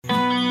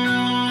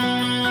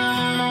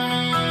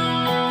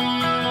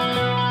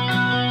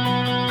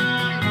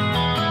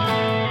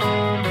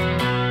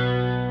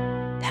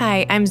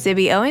Hi, I'm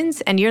Zibby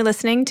Owens, and you're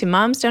listening to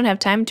Moms Don't Have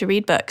Time to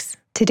Read Books.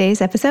 Today's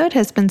episode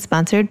has been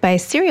sponsored by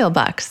Serial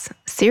Box.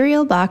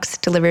 Serial Box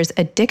delivers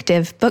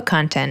addictive book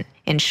content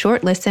in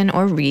short listen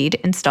or read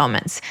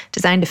installments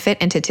designed to fit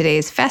into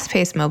today's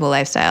fast-paced mobile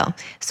lifestyle.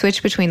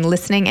 Switch between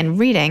listening and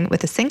reading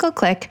with a single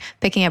click,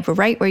 picking up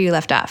right where you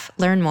left off.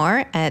 Learn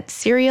more at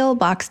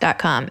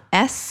serialbox.com,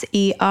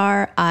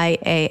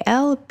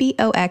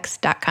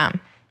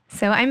 serialbox.com.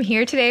 So I'm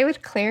here today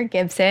with Claire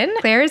Gibson.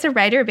 Claire is a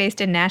writer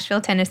based in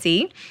Nashville,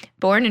 Tennessee.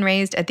 Born and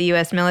raised at the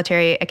U.S.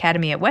 Military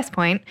Academy at West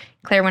Point,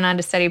 Claire went on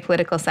to study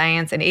political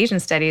science and Asian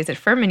studies at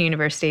Furman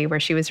University,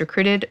 where she was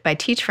recruited by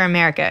Teach for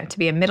America to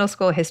be a middle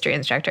school history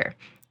instructor.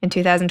 In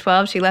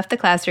 2012, she left the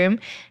classroom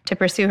to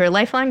pursue her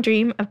lifelong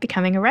dream of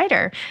becoming a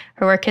writer.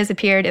 Her work has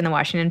appeared in the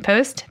Washington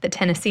Post, the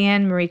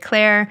Tennessean, Marie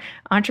Claire,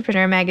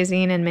 Entrepreneur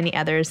Magazine, and many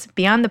others.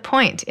 Beyond the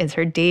Point is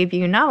her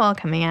debut novel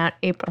coming out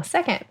April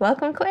 2nd.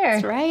 Welcome, Claire.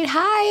 That's right.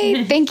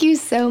 Hi. Thank you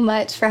so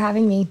much for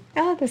having me.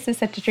 Oh, this is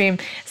such a dream.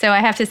 So I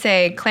have to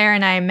say, Claire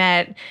and I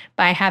met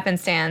by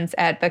happenstance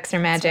at Books Are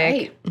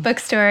Magic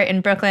bookstore in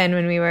Brooklyn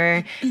when we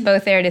were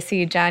both there to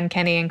see John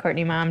Kenny and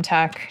Courtney Mom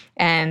talk.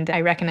 And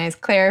I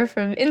recognized Claire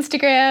from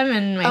Instagram,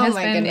 and my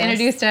husband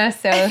introduced us.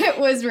 So it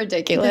was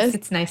ridiculous.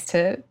 It's nice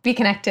to be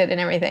connected and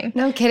everything.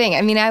 No kidding.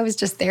 I mean, I was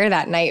just there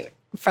that night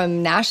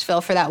from Nashville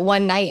for that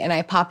one night, and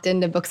I popped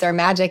into Books Are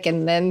Magic,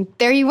 and then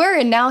there you were,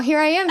 and now here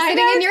I am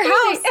sitting in your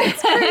house.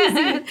 It's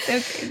crazy. So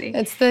crazy.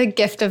 It's the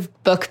gift of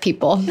book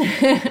people.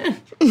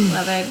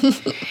 Love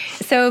it.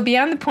 So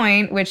Beyond the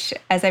Point, which,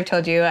 as I've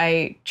told you,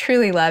 I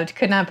truly loved,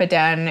 could not put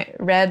down,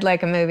 read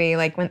like a movie,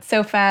 like went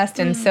so fast,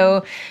 and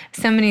so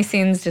many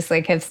scenes just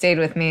like have stayed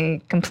with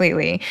me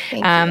completely.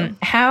 Thank you.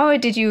 How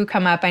did you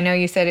come up? I know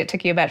you said it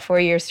took you about 4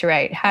 years to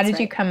write. How did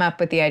you come up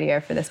with the idea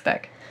for this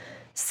book?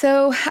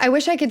 So I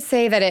wish I could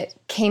say that it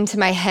came to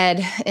my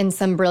head in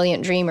some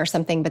brilliant dream or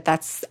something, but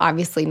that's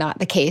obviously not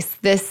the case.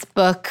 This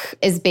book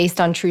is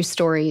based on true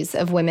stories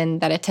of women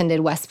that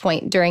attended West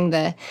Point during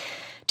the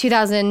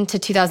 2000 to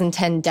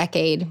 2010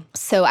 decade.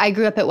 So I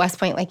grew up at West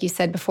Point, like you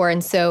said before,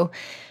 and so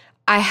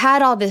I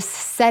had all this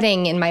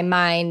setting in my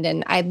mind,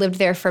 and I lived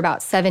there for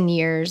about 7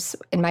 years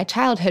in my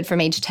childhood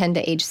from age 10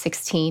 to age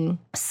 16.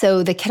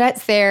 So the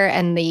cadets there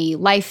and the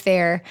life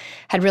there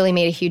had really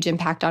made a huge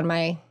impact on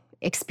my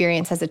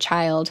experience as a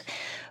child.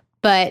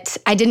 But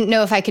I didn't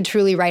know if I could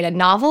truly write a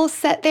novel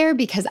set there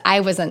because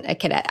I wasn't a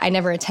cadet. I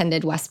never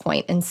attended West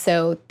Point. And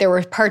so there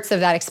were parts of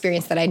that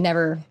experience that I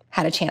never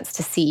had a chance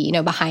to see,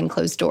 behind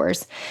closed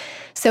doors.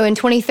 So in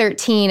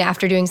 2013,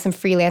 after doing some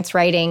freelance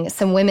writing,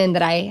 some women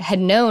that I had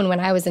known when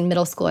I was in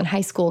middle school and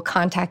high school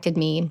contacted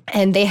me,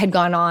 and they had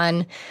gone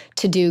on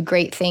to do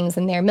great things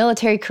in their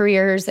military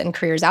careers and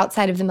careers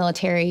outside of the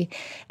military,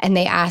 and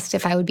they asked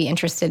if I would be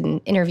interested in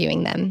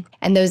interviewing them.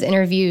 And those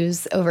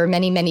interviews over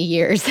many, many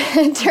years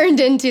turned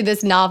into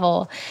this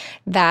novel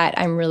that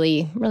I'm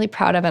really, really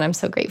proud of, and I'm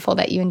so grateful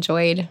that you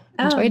enjoyed it.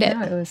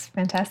 It was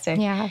fantastic.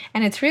 Yeah.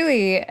 And it's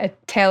really a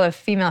tale of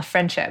female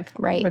friendship.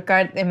 Right.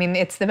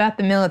 It's about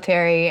the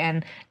military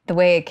and the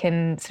way it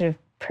can sort of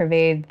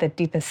pervade the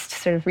deepest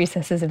sort of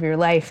recesses of your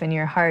life and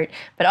your heart,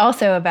 but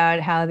also about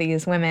how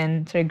these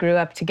women sort of grew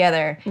up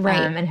together,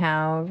 and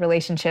how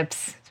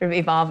relationships sort of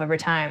evolve over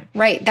time.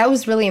 Right. That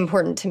was really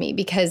important to me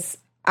because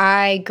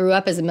I grew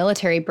up as a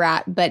military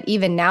brat, but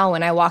even now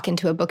when I walk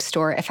into a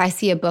bookstore, if I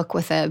see a book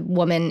with a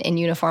woman in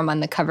uniform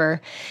on the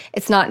cover,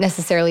 it's not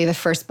necessarily the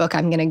first book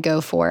I'm going to go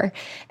for.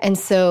 And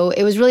so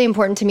it was really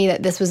important to me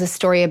that this was a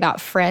story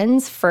about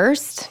friends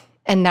first,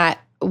 and that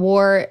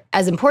war,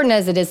 as important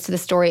as it is to the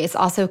story, it's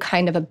also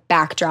kind of a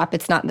backdrop.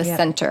 It's not the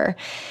center.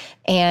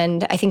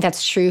 And I think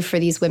that's true for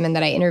these women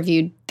that I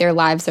interviewed. Their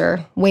lives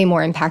are way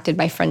more impacted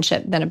by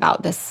friendship than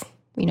about this,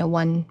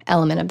 one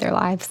element of their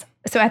lives.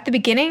 So at the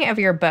beginning of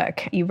your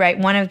book, you write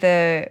one of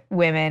the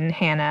women,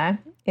 Hannah,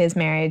 is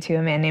married to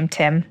a man named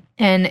Tim,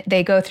 and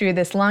they go through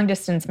this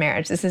long-distance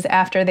marriage. This is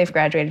after they've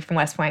graduated from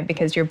West Point,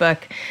 because your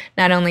book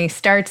not only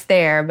starts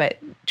there, but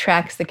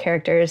tracks the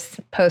characters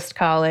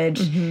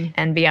post-college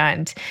and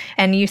beyond.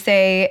 And you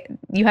say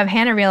you have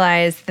Hannah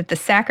realize that the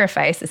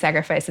sacrifice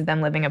of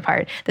them living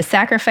apart, the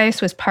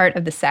sacrifice was part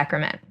of the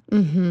sacrament.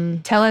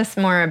 Tell us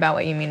more about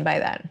what you mean by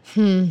that.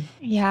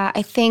 Yeah,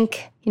 I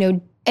think,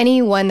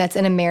 anyone that's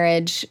in a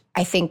marriage,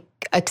 I think,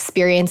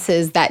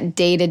 experiences that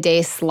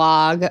day-to-day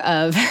slog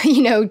of,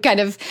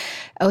 kind of,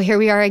 here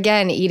we are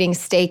again, eating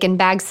steak and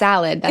bag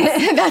salad.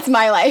 That's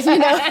my life,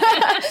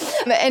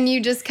 And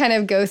you just kind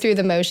of go through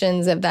the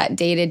motions of that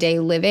day-to-day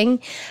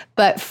living.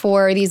 But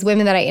for these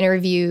women that I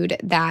interviewed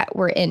that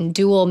were in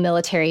dual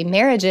military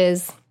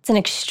marriages, it's an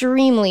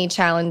extremely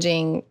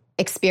challenging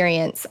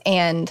experience.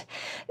 And,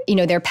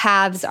 their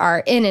paths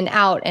are in and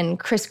out and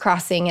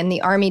crisscrossing, and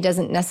the Army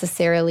doesn't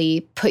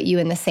necessarily put you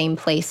in the same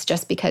place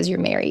just because you're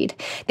married.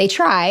 They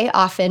try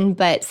often,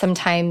 but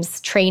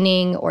sometimes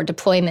training or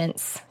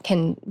deployments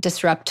can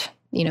disrupt,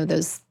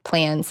 those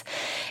plans.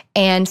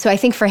 And so I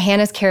think for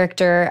Hannah's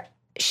character,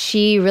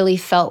 she really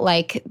felt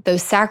like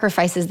those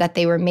sacrifices that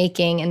they were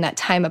making and that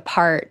time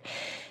apart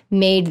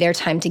made their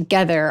time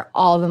together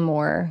all the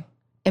more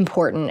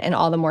important and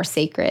all the more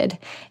sacred.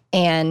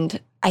 And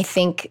I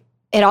think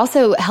it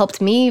also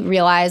helped me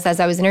realize as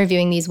I was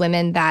interviewing these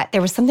women that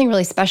there was something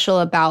really special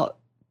about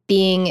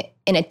being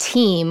in a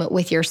team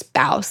with your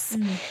spouse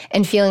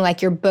and feeling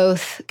like you're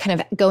both kind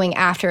of going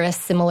after a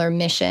similar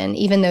mission.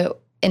 Even though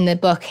in the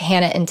book,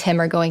 Hannah and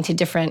Tim are going to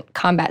different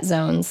combat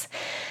zones,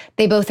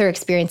 they both are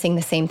experiencing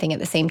the same thing at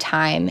the same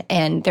time.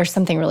 And there's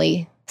something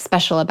really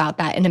special about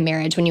that in a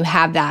marriage when you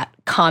have that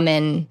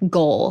common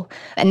goal.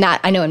 And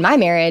that, I know in my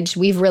marriage,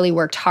 we've really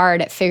worked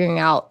hard at figuring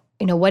out,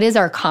 what is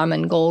our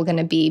common goal going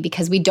to be?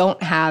 Because we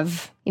don't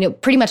have,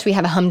 pretty much we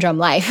have a humdrum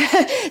life.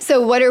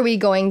 So what are we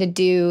going to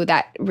do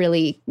that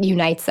really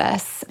unites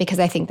us? Because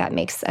I think that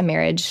makes a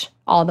marriage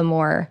all the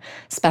more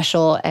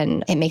special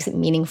and it makes it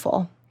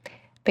meaningful.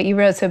 But you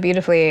wrote so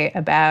beautifully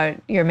about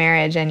your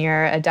marriage and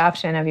your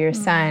adoption of your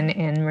son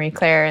in Marie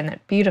Claire in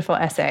that beautiful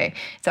essay.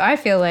 So I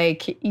feel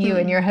like you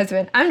and your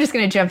husband, I'm just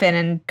going to jump in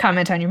and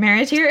comment on your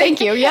marriage here.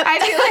 Thank you. Yep. I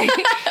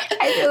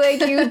feel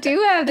like you do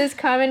have this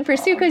common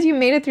pursuit because you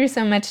made it through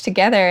so much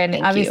together. And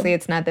obviously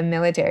it's not the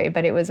military,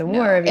 but it was a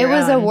war of your own. It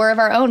was a war of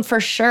our own for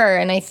sure.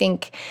 And I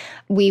think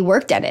we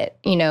worked at it,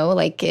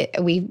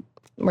 we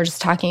were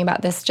just talking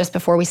about this just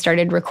before we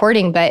started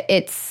recording, but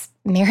it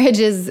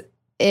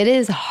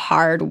is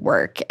hard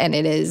work and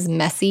it is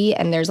messy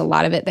and there's a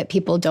lot of it that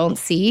people don't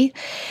see.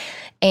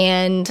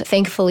 And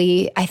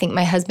thankfully, I think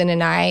my husband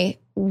and I,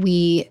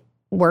 we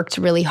worked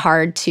really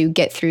hard to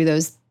get through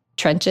those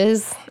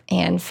trenches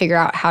and figure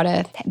out how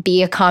to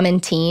be a common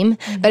team.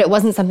 But it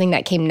wasn't something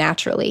that came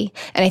naturally.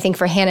 And I think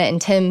for Hannah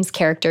and Tim's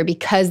character,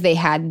 because they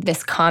had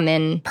this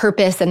common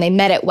purpose and they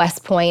met at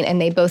West Point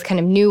and they both kind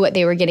of knew what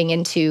they were getting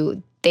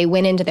into, they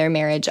went into their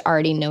marriage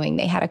already knowing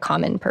they had a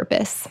common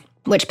purpose,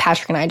 which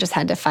Patrick and I just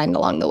had to find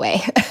along the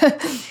way.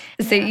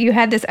 So you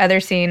had this other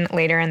scene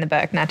later in the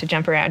book, not to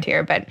jump around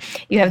here, but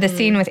you have the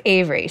scene with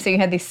Avery. So you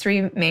had these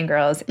three main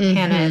girls.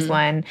 Hannah is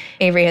one.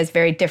 Avery has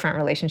very different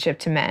relationship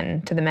to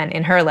the men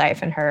in her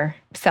life and her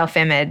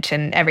self-image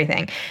and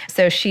everything.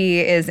 So she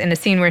is in a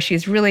scene where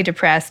she's really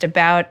depressed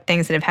about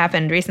things that have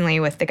happened recently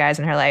with the guys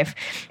in her life.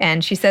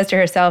 And she says to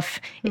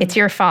herself, it's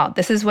your fault.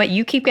 This is what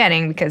you keep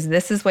getting because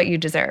this is what you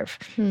deserve.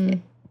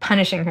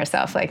 Punishing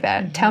herself like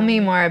that. Tell me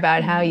more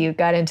about how you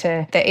got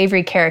into the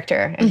Avery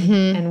character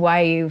and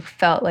why you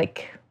felt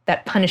like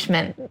that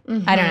punishment.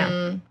 I don't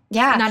know.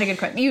 Yeah. Not a good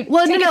question. You're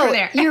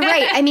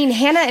right. I mean,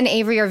 Hannah and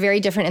Avery are very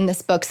different in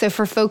this book. So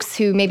for folks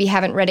who maybe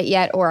haven't read it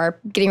yet or are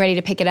getting ready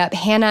to pick it up,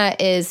 Hannah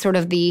is sort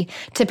of the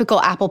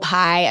typical apple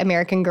pie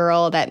American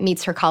girl that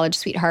meets her college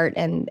sweetheart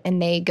and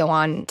they go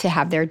on to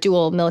have their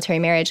dual military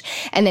marriage.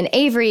 And then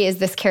Avery is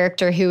this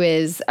character who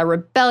is a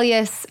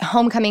rebellious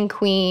homecoming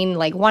queen,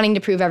 like wanting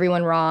to prove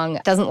everyone wrong,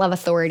 doesn't love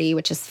authority,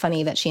 which is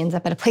funny that she ends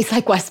up at a place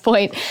like West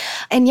Point.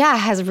 And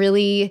has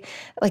really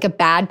like a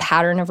bad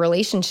pattern of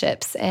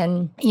relationships.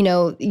 And,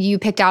 you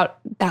picked out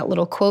that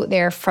little quote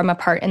there from a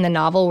part in the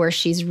novel where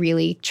she's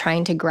really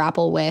trying to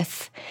grapple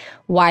with,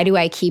 why do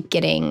I keep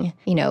getting,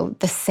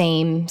 the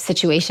same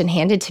situation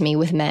handed to me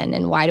with men?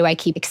 And why do I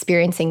keep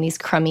experiencing these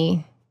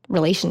crummy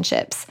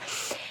relationships?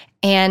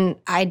 And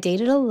I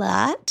dated a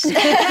lot.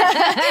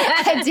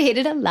 And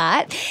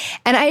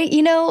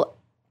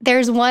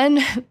there's one,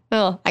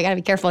 I got to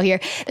be careful here.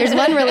 There's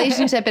one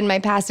relationship in my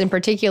past in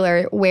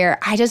particular where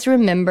I just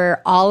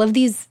remember all of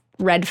these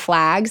red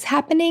flags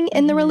happening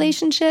in the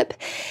relationship.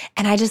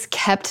 And I just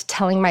kept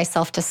telling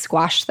myself to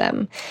squash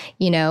them.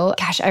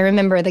 I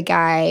remember the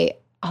guy,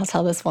 I'll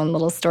tell this one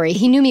little story.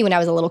 He knew me when I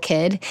was a little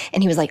kid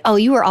and he was like, oh,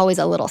 you were always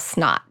a little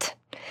snot.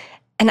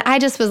 And I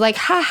just was like,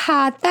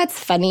 that's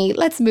funny.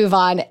 Let's move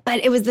on.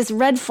 But it was this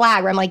red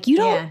flag where I'm like,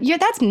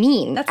 that's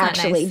mean, that's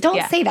actually. Nice.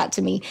 Don't say that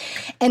to me.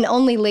 And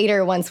only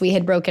later, once we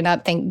had broken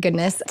up, thank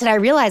goodness, did I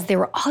realize there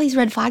were all these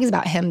red flags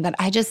about him that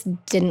I just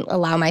didn't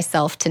allow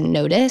myself to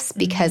notice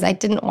because I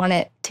didn't want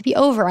it to be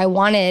over. I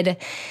wanted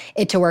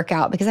it to work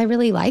out because I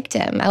really liked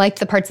him. I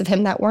liked the parts of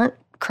him that weren't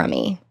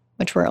crummy,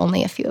 which were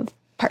only a few of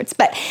parts.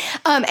 But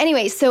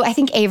anyway, so I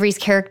think Avery's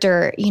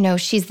character,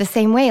 she's the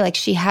same way. Like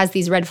she has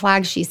these red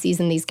flags she sees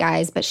in these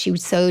guys, but she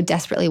so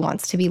desperately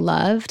wants to be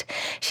loved.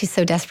 She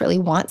so desperately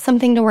wants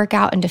something to work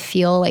out and to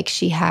feel like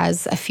she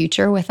has a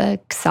future with a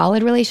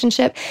solid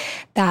relationship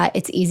that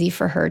it's easy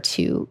for her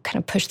to kind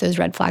of push those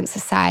red flags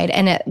aside.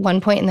 And at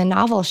one point in the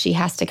novel, she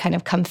has to kind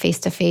of come face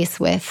to face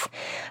with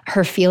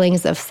her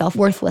feelings of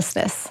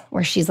self-worthlessness,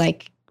 where she's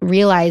like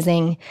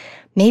realizing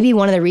maybe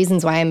one of the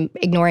reasons why I'm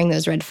ignoring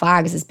those red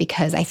flags is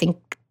because I think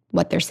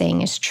what they're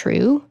saying is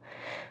true,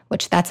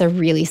 which that's a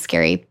really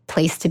scary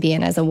place to be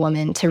in as a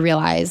woman, to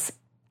realize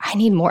I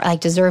need more,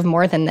 deserve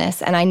more than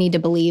this. And I need to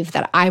believe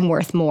that I'm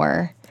worth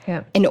more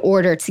in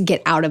order to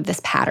get out of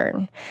this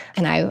pattern.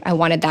 And I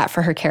wanted that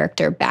for her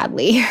character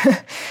badly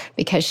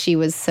because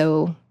she's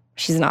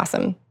an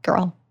awesome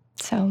girl.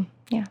 So,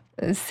 yeah.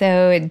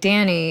 So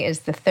Danny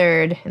is the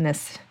third in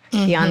this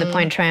Beyond the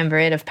Point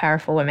triumvirate of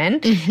powerful women.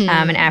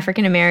 An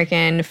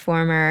African-American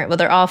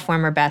they're all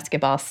former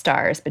basketball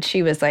stars, but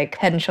she was like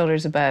head and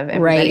shoulders above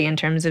everybody in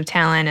terms of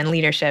talent and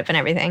leadership and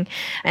everything.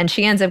 And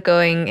she ends up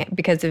going,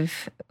 because of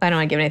I don't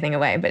want to give anything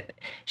away, but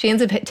she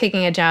ends up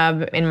taking a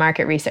job in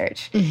market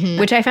research,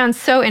 which I found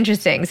so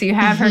interesting. So you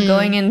have her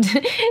going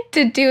into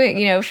to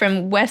doing,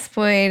 from West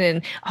Point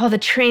and all the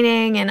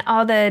training and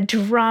all the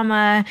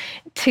drama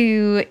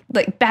to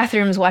like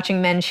bathrooms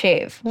watching men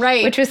shave.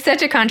 Right. Which was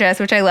such a contrast,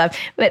 which I love.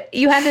 But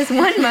you had this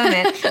one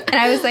moment, and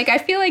I was like, I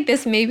feel like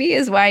this maybe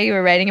is why you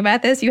were writing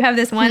about this. You have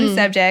this one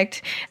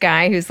subject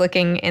guy who's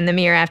looking in the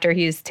mirror after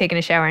he's taken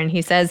a shower, and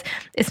he says,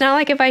 it's not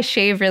like if I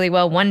shave really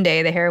well one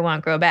day, the hair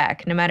won't grow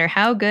back. No matter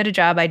how good a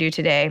job I do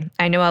today,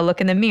 I know I'll look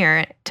in the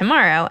mirror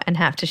tomorrow and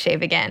have to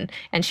shave again.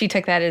 And she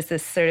took that as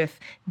this sort of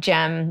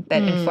gem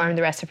that informed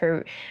the rest of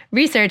her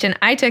research. And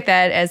I took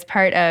that as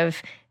part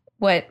of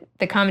what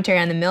the commentary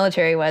on the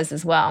military was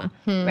as well,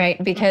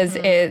 right? Because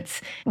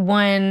it's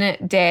one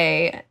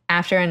day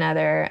after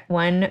another,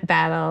 one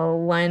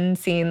battle, one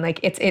scene, like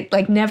it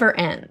like never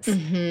ends.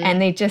 And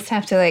they just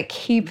have to like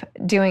keep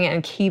doing it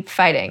and keep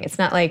fighting. It's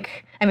not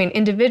like,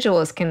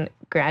 individuals can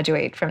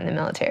graduate from the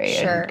military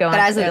and go on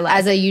but to their life.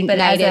 as a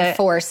united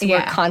force,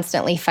 we're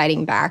constantly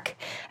fighting back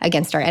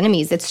against our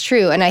enemies. It's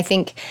true. And I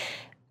think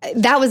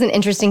that was an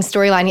interesting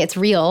storyline. It's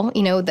real.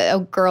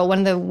 One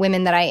of the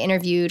women that I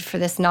interviewed for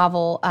this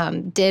novel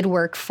did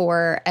work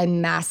for a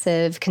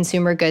massive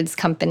consumer goods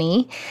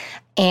company.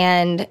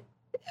 And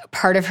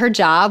part of her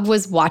job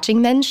was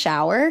watching men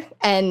shower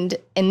and,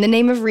 in the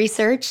name of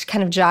research,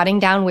 kind of jotting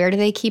down where do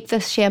they keep the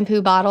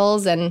shampoo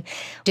bottles and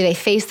do they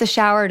face the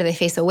shower? Do they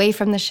face away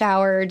from the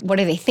shower? What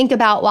do they think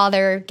about while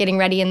they're getting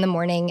ready in the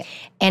morning?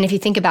 And if you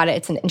think about it,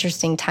 it's an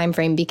interesting time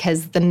frame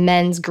because the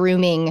men's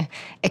grooming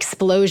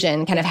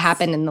explosion kind of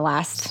happened in the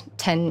last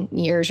 10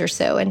 years or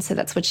so. And so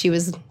that's what she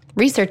was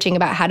researching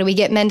about. How do we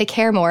get men to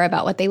care more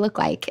about what they look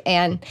like?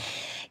 And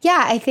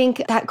yeah, I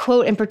think that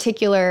quote in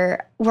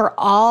particular, we're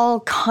all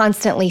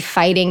constantly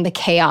fighting the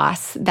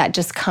chaos that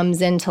just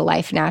comes into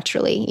life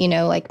naturally.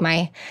 Like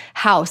my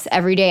house,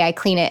 every day I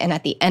clean it, and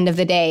at the end of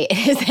the day,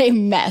 it is a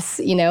mess,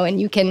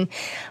 and you can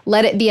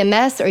let it be a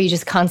mess or you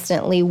just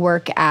constantly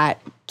work at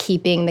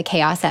keeping the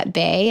chaos at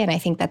bay. And I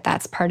think that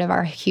that's part of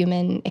our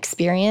human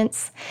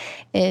experience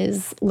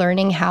is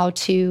learning how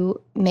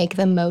to make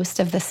the most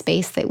of the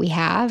space that we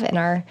have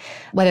and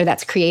whether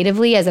that's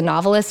creatively as a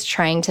novelist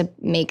trying to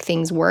make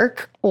things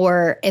work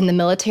or in the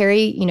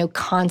military,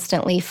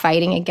 constantly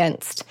fighting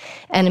against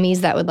enemies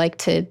that would like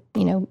to,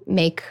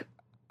 make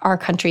our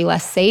country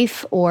less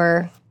safe,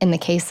 or in the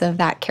case of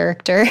that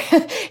character,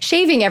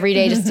 shaving every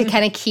day just to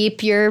kind of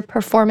keep your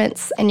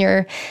performance and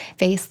your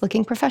face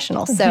looking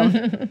professional. So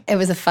it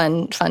was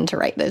fun to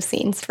write those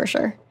scenes for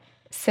sure.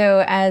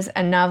 So as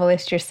a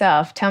novelist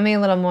yourself, tell me a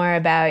little more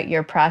about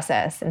your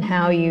process and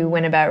how you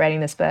went about writing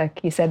this book.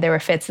 You said there were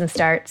fits and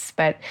starts,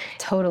 but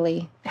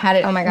totally.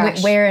 Oh my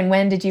gosh. Where and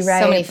when did you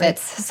write? So many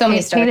fits, so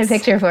many starts. Paint a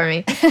picture for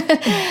me.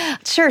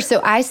 Sure.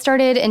 So I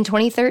started in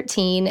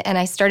 2013 and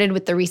I started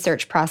with the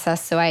research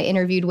process. So I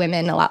interviewed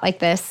women a lot like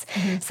this,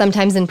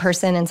 sometimes in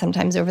person and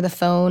sometimes over the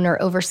phone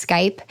or over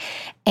Skype.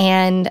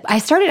 And I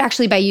started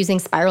actually by using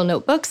spiral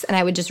notebooks, and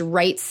I would just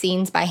write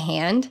scenes by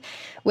hand,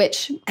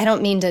 which I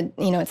don't mean to,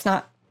 it's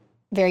not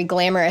very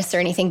glamorous or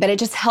anything, but it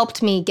just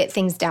helped me get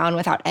things down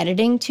without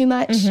editing too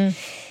much.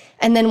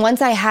 And then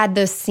once I had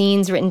those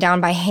scenes written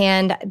down by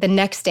hand, the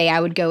next day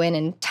I would go in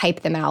and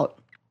type them out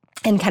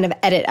and kind of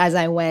edit as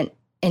I went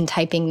in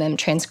typing them,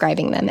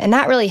 transcribing them. And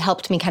that really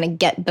helped me kind of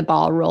get the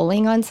ball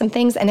rolling on some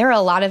things. And there are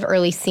a lot of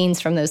early scenes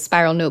from those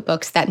spiral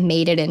notebooks that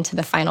made it into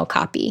the final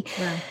copy,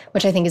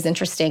 which I think is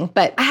interesting.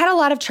 But I had a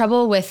lot of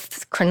trouble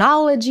with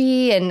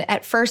chronology. And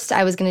at first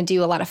I was going to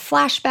do a lot of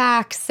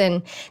flashbacks.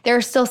 And there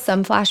are still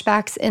some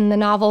flashbacks in the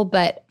novel.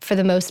 But for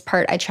the most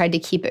part, I tried to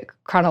keep it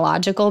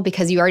chronological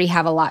because you already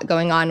have a lot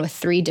going on with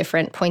 3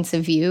 different points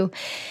of view.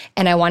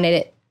 And I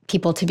wanted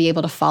people to be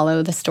able to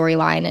follow the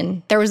storyline.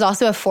 And there was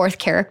also a 4th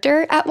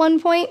character at one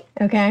point.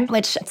 Okay.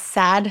 Which is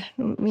sad,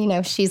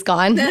 she's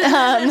gone.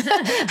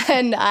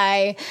 And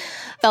I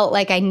felt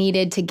like I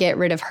needed to get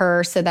rid of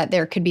her so that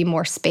there could be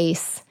more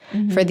space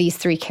for these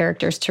 3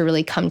 characters to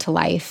really come to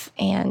life.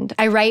 And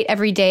I write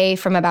every day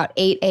from about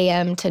 8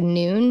 a.m. to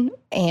noon.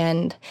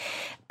 And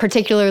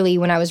particularly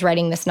when I was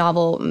writing this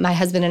novel, my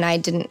husband and I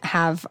didn't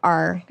have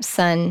our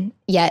son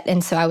yet,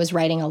 and so I was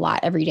writing a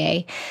lot every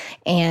day.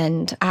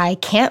 And I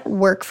can't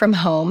work from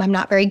home. I'm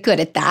not very good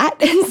at that.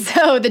 And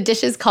so the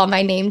dishes call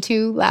my name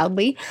too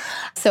loudly.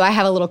 So I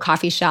have a little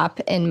coffee shop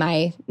in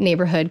my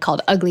neighborhood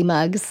called Ugly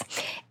Mugs,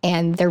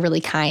 and they're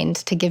really kind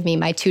to give me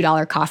my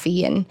 $2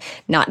 coffee and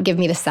not give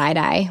me the side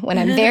eye when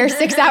I'm there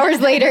 6 hours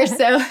later.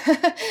 So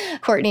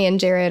Courtney and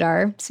Jared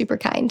are super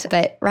kind.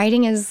 But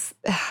writing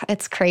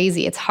it's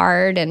crazy. It's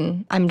hard,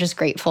 and I'm just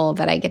grateful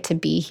that I get to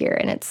be here.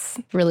 And it's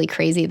really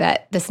crazy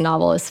that this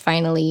novel is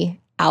finally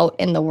out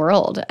in the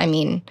world. I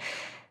mean,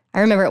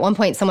 I remember at one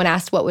point someone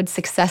asked what would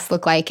success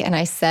look like, and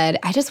I said,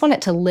 I just want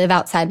it to live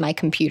outside my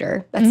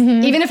computer. That's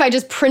even if I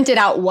just print it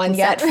out once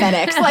at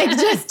FedEx, like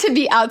just to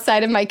be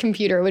outside of my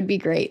computer would be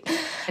great.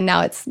 And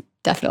now it's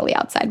definitely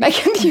outside my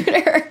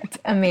computer.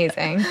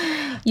 Amazing.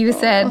 You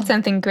said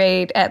something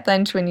great at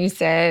lunch when you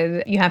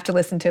said you have to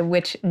listen to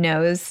which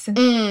no's.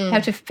 You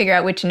have to figure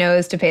out which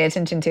no's to pay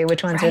attention to,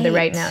 which ones are the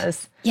right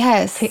no's.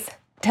 Yes.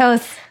 Tell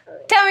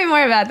me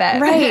more about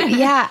that. Right.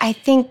 Yeah. I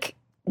think,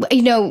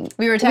 we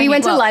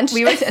went to lunch.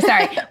 We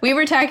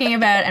were talking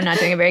about, I'm not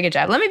doing a very good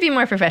job. Let me be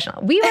more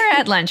professional. We were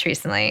at lunch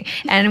recently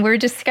and we're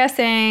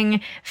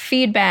discussing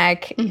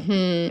feedback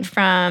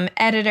from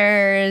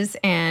editors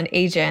and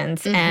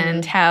agents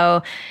and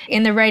how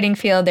in the writing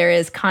field there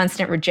is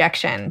constant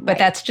rejection, but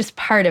that's just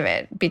part of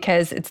it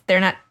because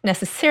they're not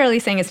necessarily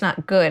saying it's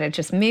not good. It's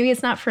just maybe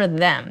it's not for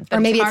them. Or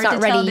maybe it's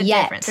not ready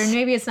yet. Or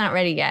maybe it's not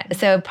ready yet.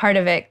 So part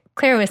of it,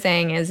 Claire was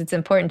saying, is it's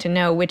important to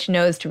know which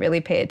no's to really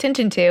pay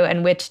attention to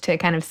and which to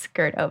kind of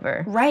skirt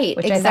over. Right,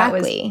 which I thought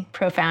was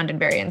profound and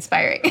very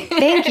inspiring.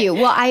 Thank you.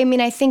 Well,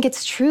 I think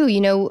it's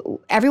true.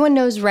 Everyone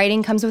knows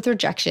writing comes with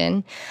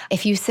rejection.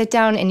 If you sit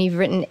down and you've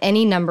written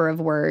any number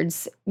of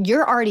words,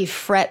 you're already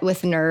fret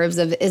with nerves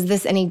of, is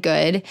this any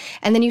good?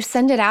 And then you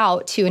send it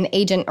out to an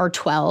agent or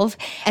 12,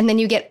 and then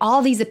you get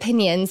all these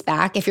opinions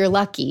back if you're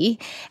lucky.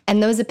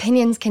 And those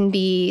opinions can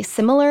be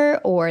similar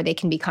or they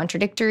can be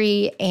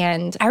contradictory.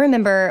 And I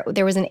remember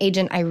there was an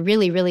agent I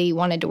really, really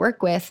wanted to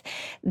work with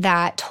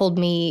that told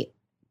me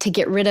to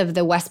get rid of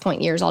the West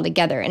Point years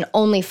altogether and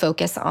only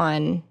focus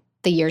on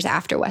the years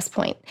after West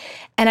Point.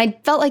 And I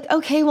felt like,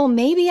 okay, well,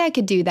 maybe I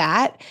could do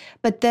that.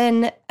 But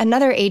then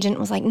another agent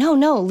was like,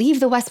 no,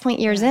 leave the West Point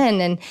years in.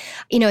 And,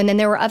 and then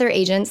there were other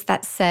agents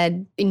that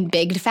said in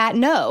big fat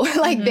no,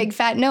 big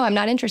fat no, I'm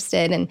not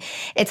interested. And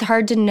it's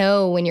hard to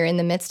know when you're in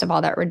the midst of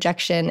all that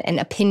rejection and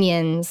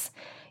opinions,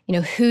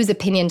 whose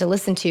opinion to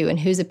listen to and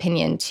whose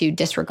opinion to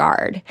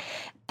disregard.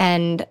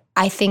 And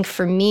I think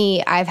for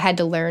me, I've had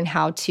to learn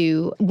how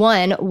to,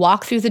 one,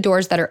 walk through the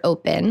doors that are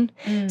open.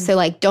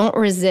 So don't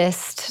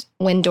resist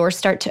when doors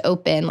start to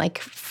open,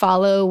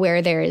 follow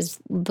where there is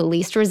the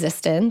least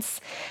resistance,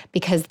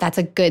 because that's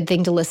a good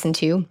thing to listen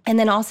to. And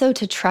then also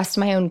to trust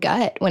my own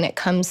gut when it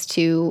comes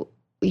to,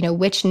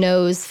 which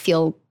no's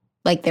feel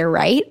like they're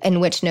right and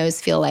which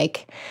no's feel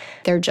like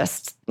they're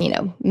just,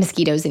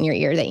 mosquitoes in your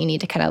ear that you need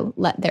to kind of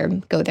let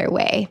them go their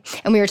way.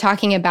 And we were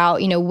talking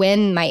about,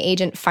 when my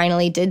agent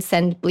finally did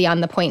send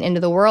Beyond the Point into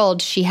the world,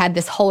 she had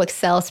this whole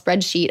Excel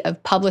spreadsheet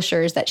of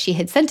publishers that she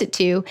had sent it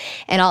to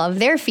and all of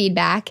their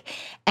feedback.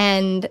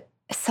 And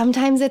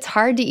sometimes it's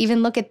hard to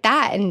even look at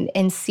that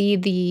and see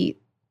the,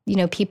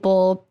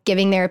 people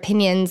giving their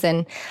opinions.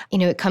 And,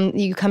 you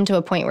come to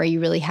a point where you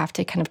really have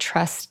to kind of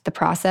trust the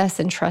process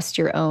and trust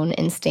your own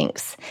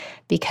instincts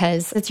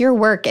because it's your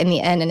work in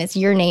the end and it's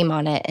your name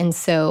on it. And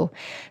so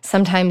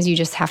sometimes you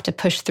just have to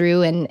push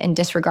through and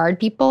disregard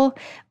people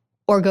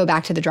or go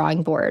back to the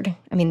drawing board.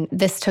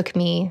 This took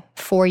me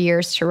 4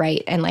 years to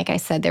write. And like I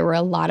said, there were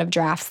a lot of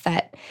drafts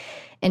that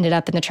ended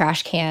up in the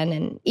trash can.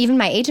 And even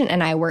my agent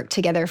and I worked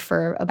together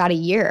for about a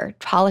year,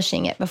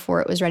 polishing it before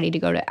it was ready to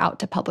go out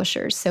to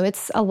publishers. So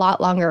it's a lot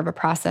longer of a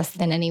process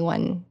than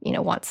anyone,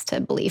 wants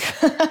to believe,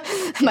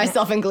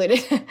 myself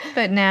included.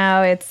 But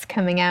now it's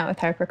coming out with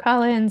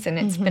HarperCollins and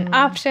it's been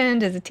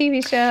optioned as a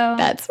TV show.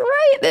 That's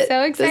right.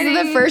 So exciting.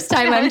 This is the first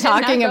time I'm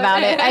talking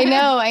about it. I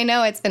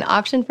know. It's been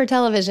optioned for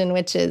television,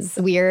 which is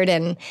weird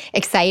and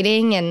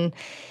exciting. And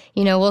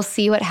we'll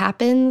see what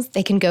happens.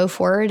 They can go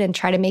forward and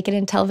try to make it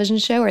a television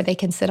show or they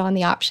can sit on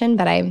the option,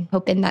 but I'm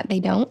hoping that they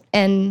don't.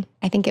 And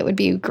I think it would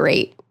be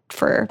great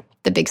for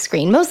the big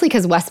screen, mostly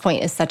because West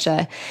Point is such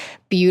a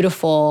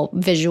beautiful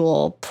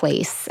visual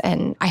place.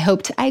 And I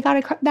hoped I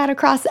got that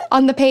across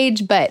on the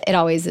page, but it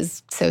always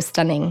is so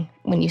stunning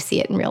when you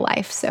see it in real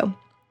life. So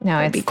no,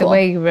 it's cool. The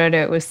way you wrote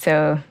it was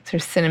so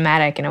sort of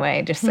cinematic in a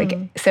way, just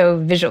so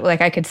visual.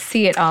 I could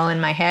see it all in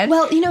my head.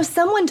 Well,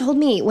 someone told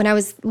me when I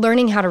was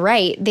learning how to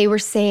write, they were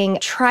saying,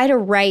 try to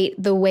write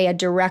the way a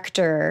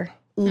director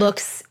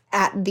looks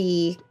at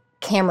the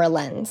camera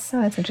lens.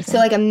 Oh, that's interesting.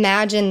 So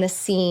imagine the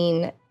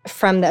scene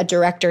from the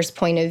director's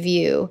point of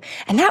view.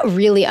 And that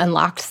really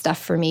unlocked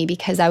stuff for me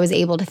because I was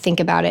able to think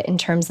about it in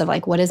terms of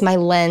what is my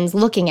lens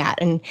looking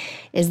at? And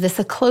is this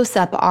a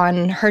close-up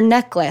on her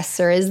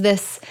necklace? Or is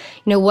this,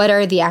 what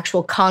are the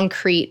actual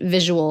concrete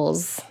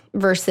visuals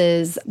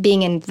versus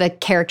being in the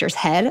character's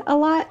head a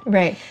lot?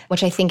 Right.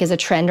 Which I think is a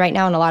trend right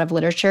now in a lot of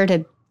literature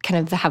to kind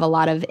of have a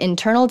lot of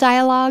internal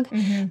dialogue,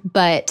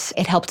 but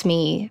it helped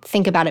me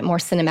think about it more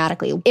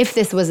cinematically. If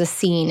this was a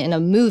scene in a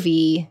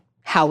movie,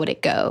 how would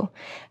it go?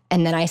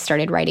 And then I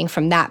started writing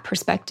from that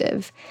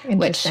perspective,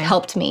 which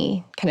helped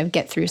me kind of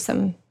get through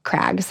some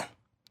crags.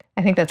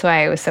 I think that's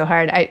why it was so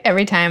hard.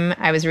 Every time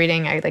I was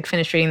reading, I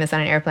finished reading this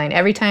on an airplane.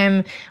 Every time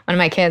one of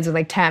my kids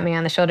would tap me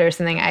on the shoulder or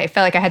something, I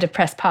felt like I had to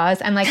press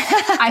pause. I'm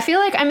I feel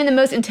like I'm in the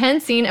most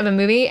intense scene of a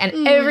movie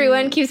and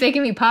everyone keeps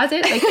making me pause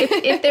it.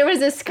 If there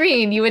was a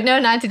screen, you would know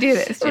not to do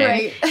this, Jen.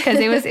 Right? Because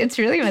it's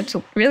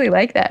really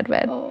like that.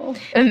 But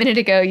a minute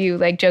ago, you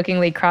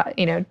jokingly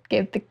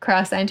gave the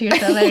cross sign to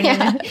yourself.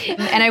 Yeah.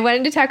 And I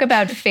wanted to talk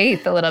about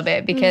faith a little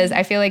bit because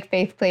I feel like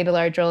faith played a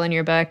large role in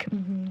your book.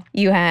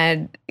 You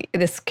had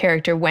this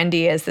character,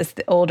 Wendy, as this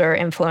older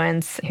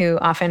influence who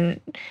often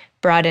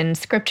brought in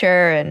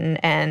scripture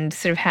and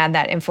sort of had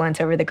that influence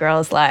over the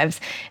girls'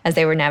 lives as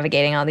they were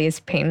navigating all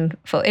these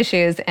painful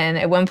issues. And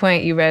at one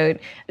point you wrote,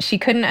 she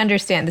couldn't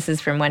understand, this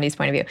is from Wendy's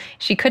point of view,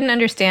 she couldn't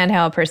understand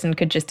how a person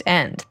could just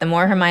end. The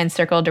more her mind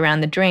circled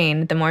around the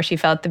drain, the more she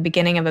felt the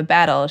beginning of a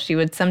battle she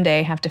would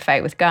someday have to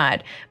fight with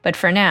God. But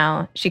for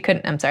now, she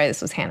couldn't, I'm sorry,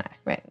 this was Hannah,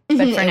 right?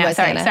 But for now,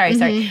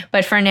 sorry.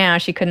 But for now,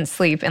 she couldn't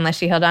sleep unless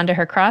she held onto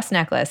her cross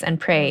necklace and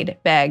prayed,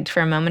 begged for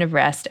a moment of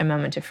rest, a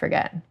moment to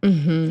forget.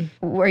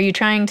 Were you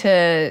trying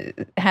to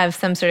have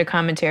some sort of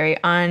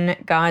commentary on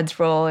God's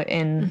role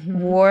in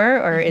war,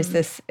 or is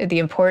this the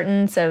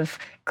importance of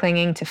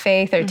clinging to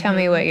faith? Or tell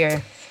me what you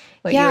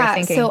were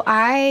thinking. So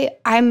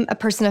I'm a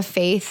person of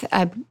faith.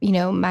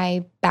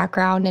 My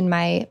background and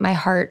my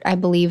heart, I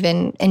believe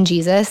in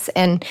Jesus,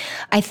 and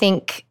I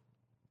think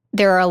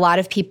there are a lot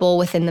of people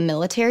within the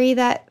military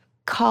that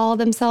call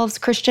themselves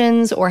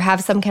Christians or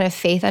have some kind of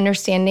faith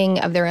understanding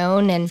of their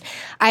own. And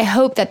I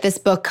hope that this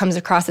book comes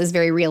across as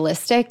very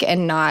realistic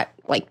and not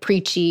like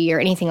preachy or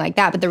anything like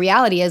that. But the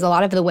reality is a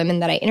lot of the women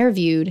that I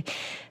interviewed,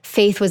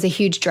 faith was a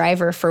huge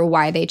driver for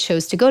why they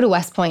chose to go to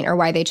West Point or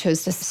why they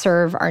chose to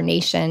serve our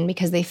nation,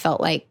 because they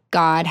felt like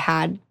God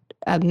had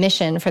a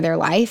mission for their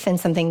life and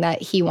something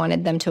that he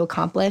wanted them to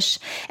accomplish.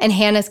 And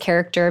Hannah's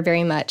character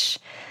very much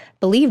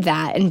believed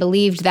that and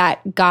believed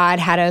that God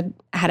had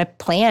a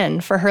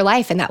plan for her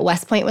life and that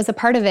West Point was a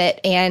part of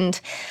it.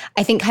 And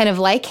I think kind of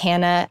like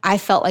Hannah, I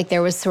felt like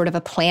there was sort of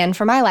a plan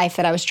for my life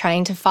that I was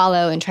trying to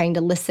follow and trying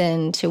to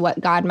listen to what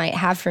God might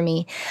have for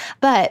me.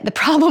 But the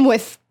problem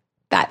with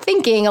that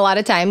thinking a lot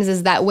of times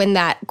is that when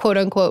that quote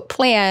unquote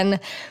plan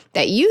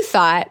that you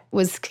thought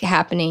was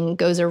happening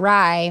goes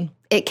awry,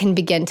 it can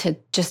begin to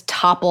just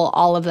topple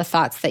all of the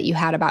thoughts that you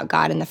had about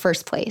God in the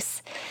first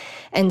place.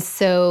 And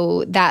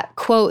so that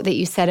quote that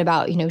you said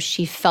about,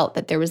 she felt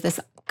that there was this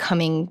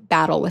coming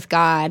battle with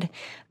God,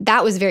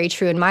 that was very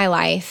true in my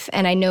life.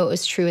 And I know it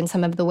was true in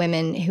some of the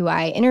women who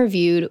I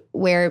interviewed,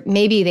 where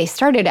maybe they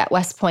started at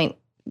West Point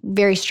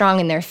very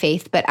strong in their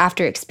faith, but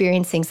after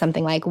experiencing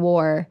something like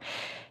war,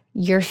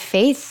 your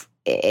faith,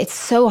 it's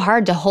so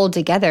hard to hold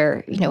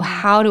together.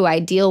 How do I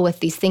deal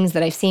with these things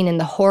that I've seen in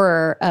the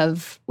horror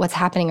of what's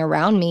happening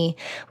around me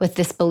with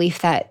this belief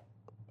that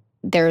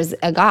there's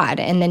a God?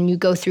 And then you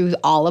go through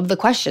all of the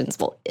questions.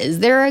 Well, is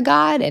there a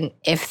God? And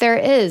if there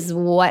is,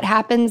 what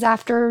happens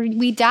after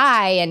we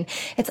die? And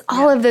it's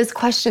all of those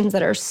questions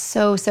that are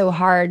so, so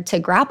hard to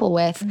grapple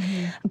with,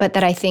 but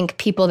that I think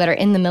people that are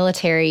in the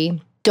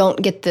military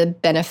don't get the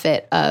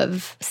benefit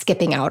of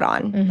skipping out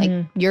on.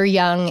 Like, you're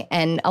young,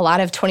 and a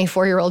lot of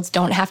 24-year-olds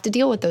don't have to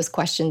deal with those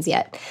questions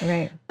yet.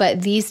 Right.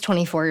 But these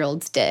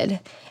 24-year-olds did.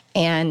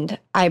 And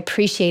I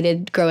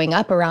appreciated growing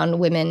up around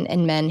women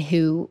and men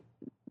who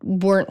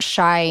weren't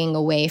shying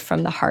away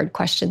from the hard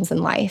questions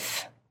in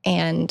life.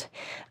 And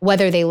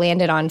whether they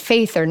landed on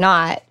faith or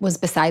not was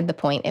beside the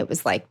point. It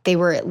was like they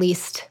were at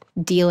least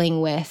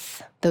dealing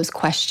with those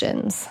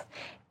questions.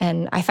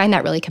 And I find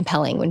that really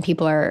compelling when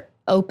people are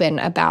open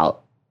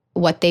about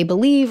what they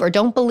believe or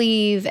don't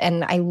believe.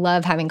 And I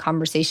love having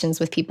conversations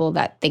with people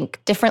that think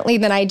differently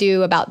than I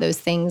do about those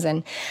things.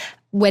 And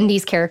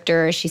Wendy's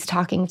character, as she's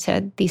talking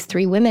to these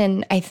three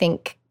women, I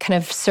think kind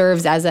of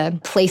serves as a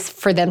place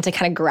for them to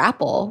kind of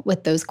grapple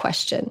with those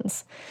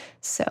questions.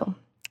 So,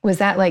 was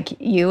that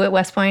like you at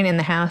West Point in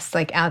the house,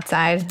 like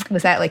outside?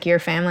 Was that like your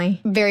family?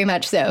 Very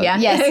much so. Yeah.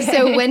 Yes.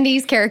 So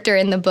Wendy's character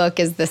in the book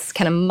is this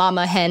kind of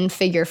mama hen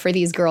figure for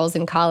these girls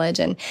in college.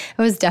 And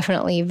I was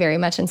definitely very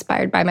much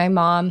inspired by my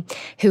mom,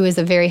 who is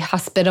a very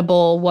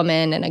hospitable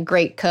woman and a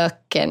great cook.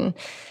 And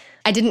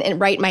I didn't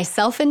write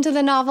myself into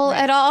the novel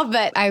at all,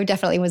 but I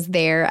definitely was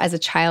there as a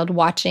child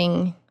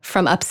watching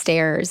from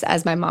upstairs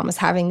as my mom was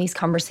having these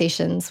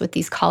conversations with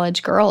these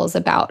college girls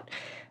about,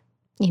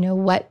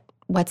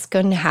 what's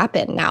going to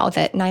happen now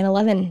that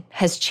 9/11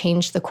 has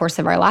changed the course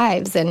of our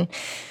lives. And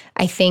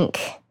I think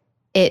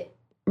it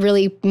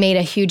really made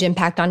a huge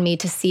impact on me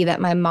to see that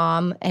my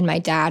mom and my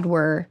dad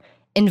were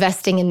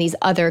investing in these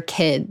other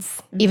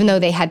kids. Even though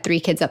they had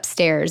 3 kids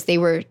upstairs, they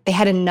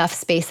had enough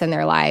space in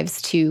their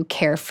lives to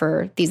care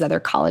for these other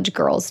college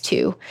girls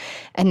too.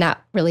 And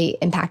that really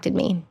impacted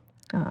me.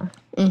 Oh,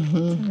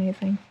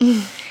 amazing.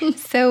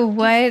 So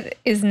what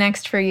is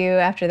next for you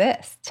after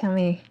this? Tell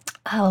me.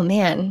 Oh,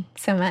 man.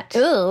 So much.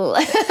 Ooh.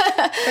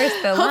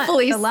 First,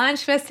 the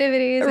launch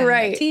festivities and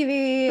right. the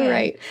TV.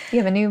 Right. You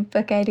have a new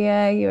book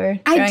idea you were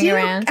throwing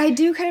around. I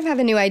do kind of have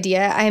a new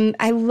idea.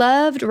 I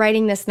loved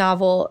writing this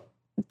novel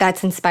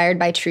that's inspired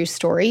by true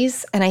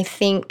stories. And I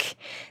think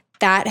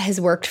that has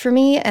worked for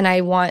me, and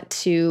I want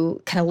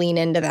to kind of lean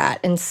into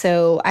that. And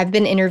so I've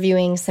been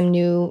interviewing some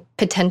new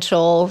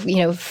potential,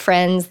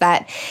 friends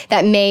that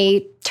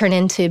may turn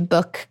into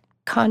book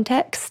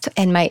context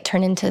and might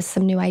turn into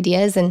some new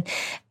ideas. And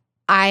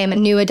I am a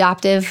new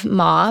adoptive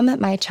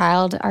mom. Our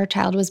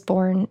child was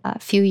born a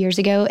few years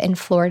ago in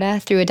Florida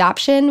through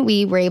adoption.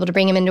 We were able to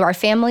bring him into our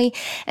family.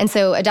 And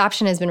so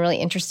adoption has been really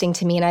interesting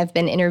to me. And I've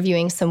been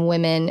interviewing some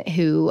women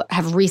who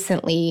have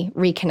recently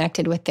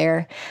reconnected with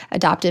their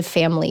adoptive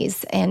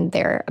families and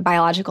their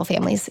biological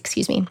families,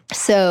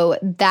 So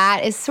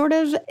that is sort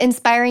of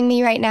inspiring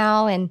me right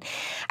now. And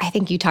I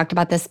think you talked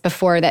about this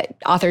before, that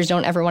authors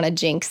don't ever want to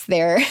jinx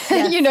their,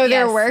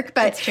 their work. But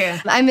that's true.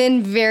 I'm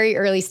in very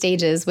early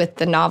stages with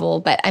the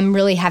novel, but I'm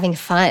really having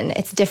fun.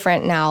 It's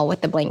different now with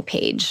the blank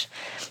page.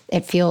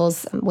 It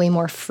feels way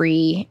more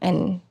free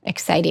and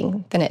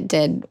exciting than it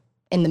did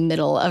in the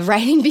middle of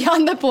writing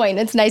Beyond the Point.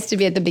 It's nice to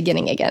be at the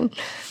beginning again.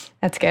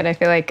 That's good. I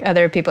feel like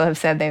other people have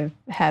said they've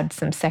had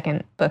some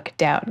second book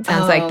doubt. It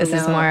sounds like this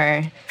is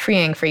more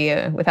freeing for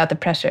you without the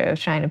pressure of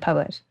trying to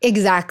publish.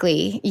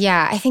 Exactly.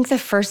 Yeah. I think the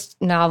first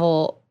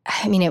novel,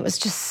 it was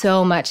just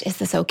so much, is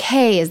this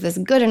okay? Is this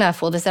good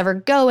enough? Will this ever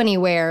go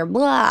anywhere?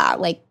 Blah.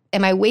 Like,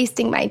 am I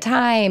wasting my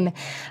time?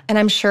 And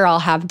I'm sure I'll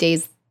have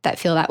days that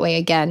feel that way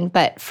again.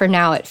 But for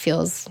now, it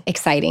feels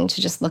exciting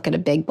to just look at a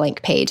big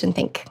blank page and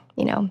think,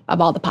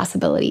 of all the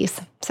possibilities.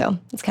 So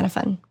it's kind of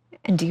fun.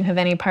 And do you have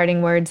any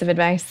parting words of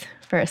advice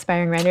for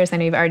aspiring writers? I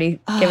know you've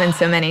already given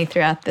so many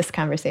throughout this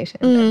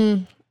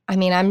conversation.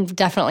 I'm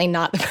definitely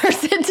not the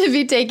person to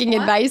be taking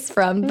advice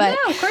from. But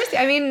no, of course.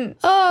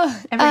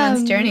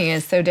 Everyone's journey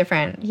is so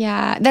different.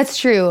 Yeah, that's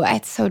true.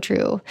 It's so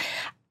true.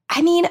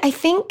 I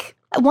think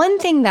one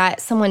thing that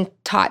someone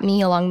taught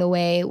me along the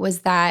way was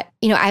that,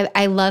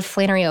 I love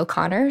Flannery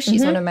O'Connor.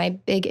 She's one of my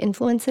big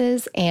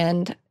influences.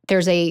 And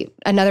there's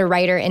another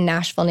writer in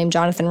Nashville named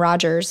Jonathan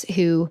Rogers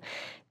who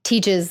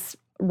teaches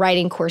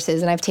writing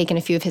courses, and I've taken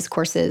a few of his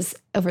courses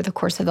over the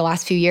course of the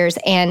last few years.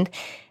 And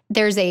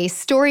there's a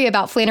story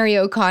about Flannery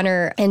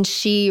O'Connor, and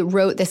she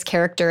wrote this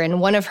character, and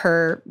one of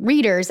her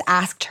readers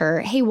asked her,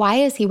 hey, why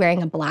is he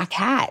wearing a black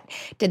hat?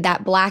 Did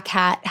that black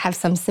hat have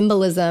some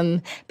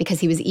symbolism because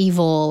he was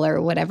evil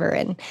or whatever?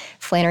 And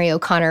Flannery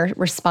O'Connor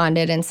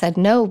responded and said,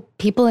 no,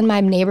 people in my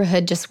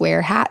neighborhood just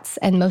wear hats,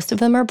 and most of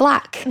them are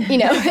black,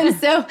 And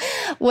so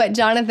what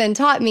Jonathan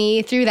taught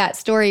me through that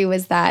story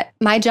was that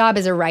my job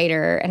as a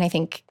writer, and I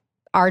think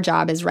our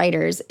job as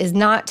writers, is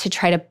not to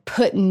try to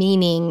put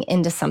meaning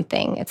into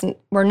something.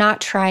 We're not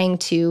trying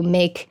to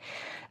make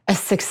a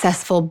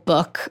successful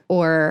book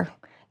or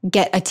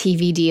get a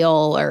TV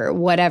deal or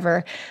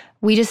whatever.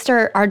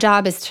 Our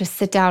job is to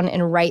sit down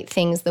and write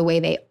things the way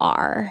they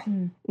are,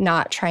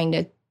 not trying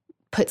to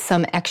put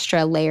some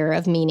extra layer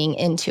of meaning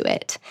into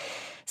it.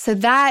 So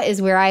that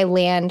is where I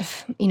land,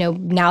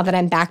 now that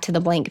I'm back to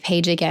the blank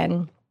page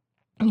again,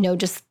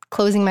 just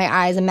closing my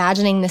eyes,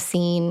 imagining the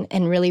scene,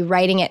 and really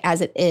writing it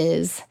as it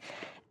is,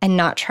 and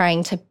not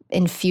trying to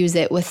infuse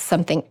it with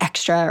something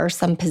extra or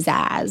some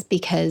pizzazz,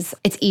 because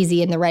it's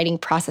easy in the writing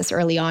process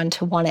early on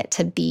to want it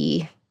to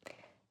be,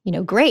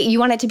 great. You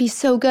want it to be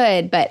so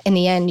good, but in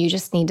the end, you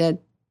just need to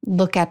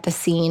look at the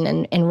scene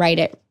and write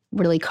it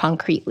really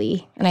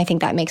concretely. And I think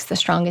that makes the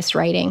strongest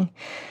writing.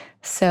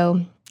 So,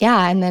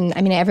 yeah. And then,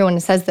 everyone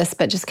says this,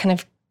 but just kind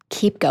of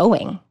keep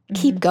going.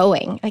 Keep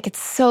going. Like,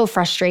 it's so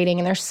frustrating,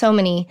 and there's so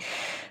many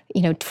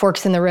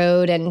forks in the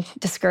road and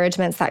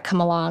discouragements that come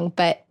along.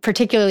 But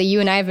particularly you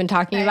and I have been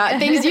talking about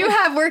things you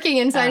have working.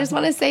 And so I just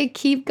want to say,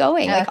 keep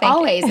going,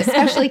 always,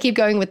 especially keep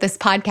going with this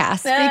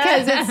podcast,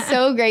 because it's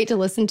so great to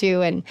listen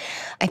to. And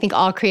I think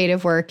all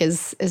creative work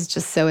is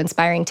just so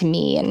inspiring to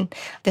me. And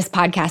this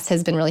podcast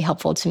has been really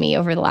helpful to me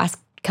over the last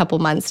couple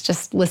months,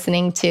 just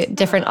listening to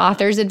different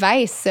authors'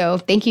 advice. So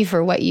thank you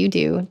for what you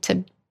do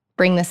to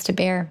bring this to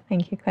bear.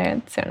 Thank you,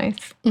 Claire. It's so nice.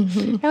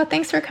 Oh,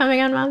 thanks for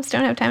coming on Moms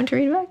Don't Have Time to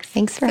Read Books.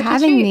 Thanks for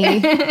having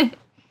me.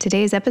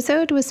 Today's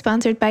episode was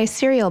sponsored by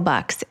Cereal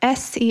Box,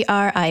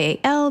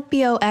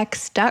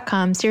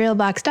 SERIALBOX.com,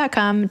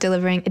 cerealbox.com,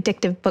 delivering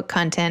addictive book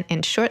content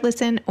in short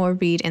listen or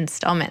read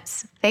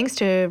installments. Thanks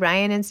to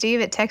Ryan and Steve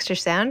at Texture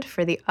Sound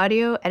for the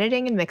audio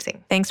editing and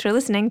mixing. Thanks for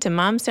listening to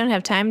Moms Don't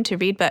Have Time to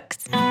Read Books.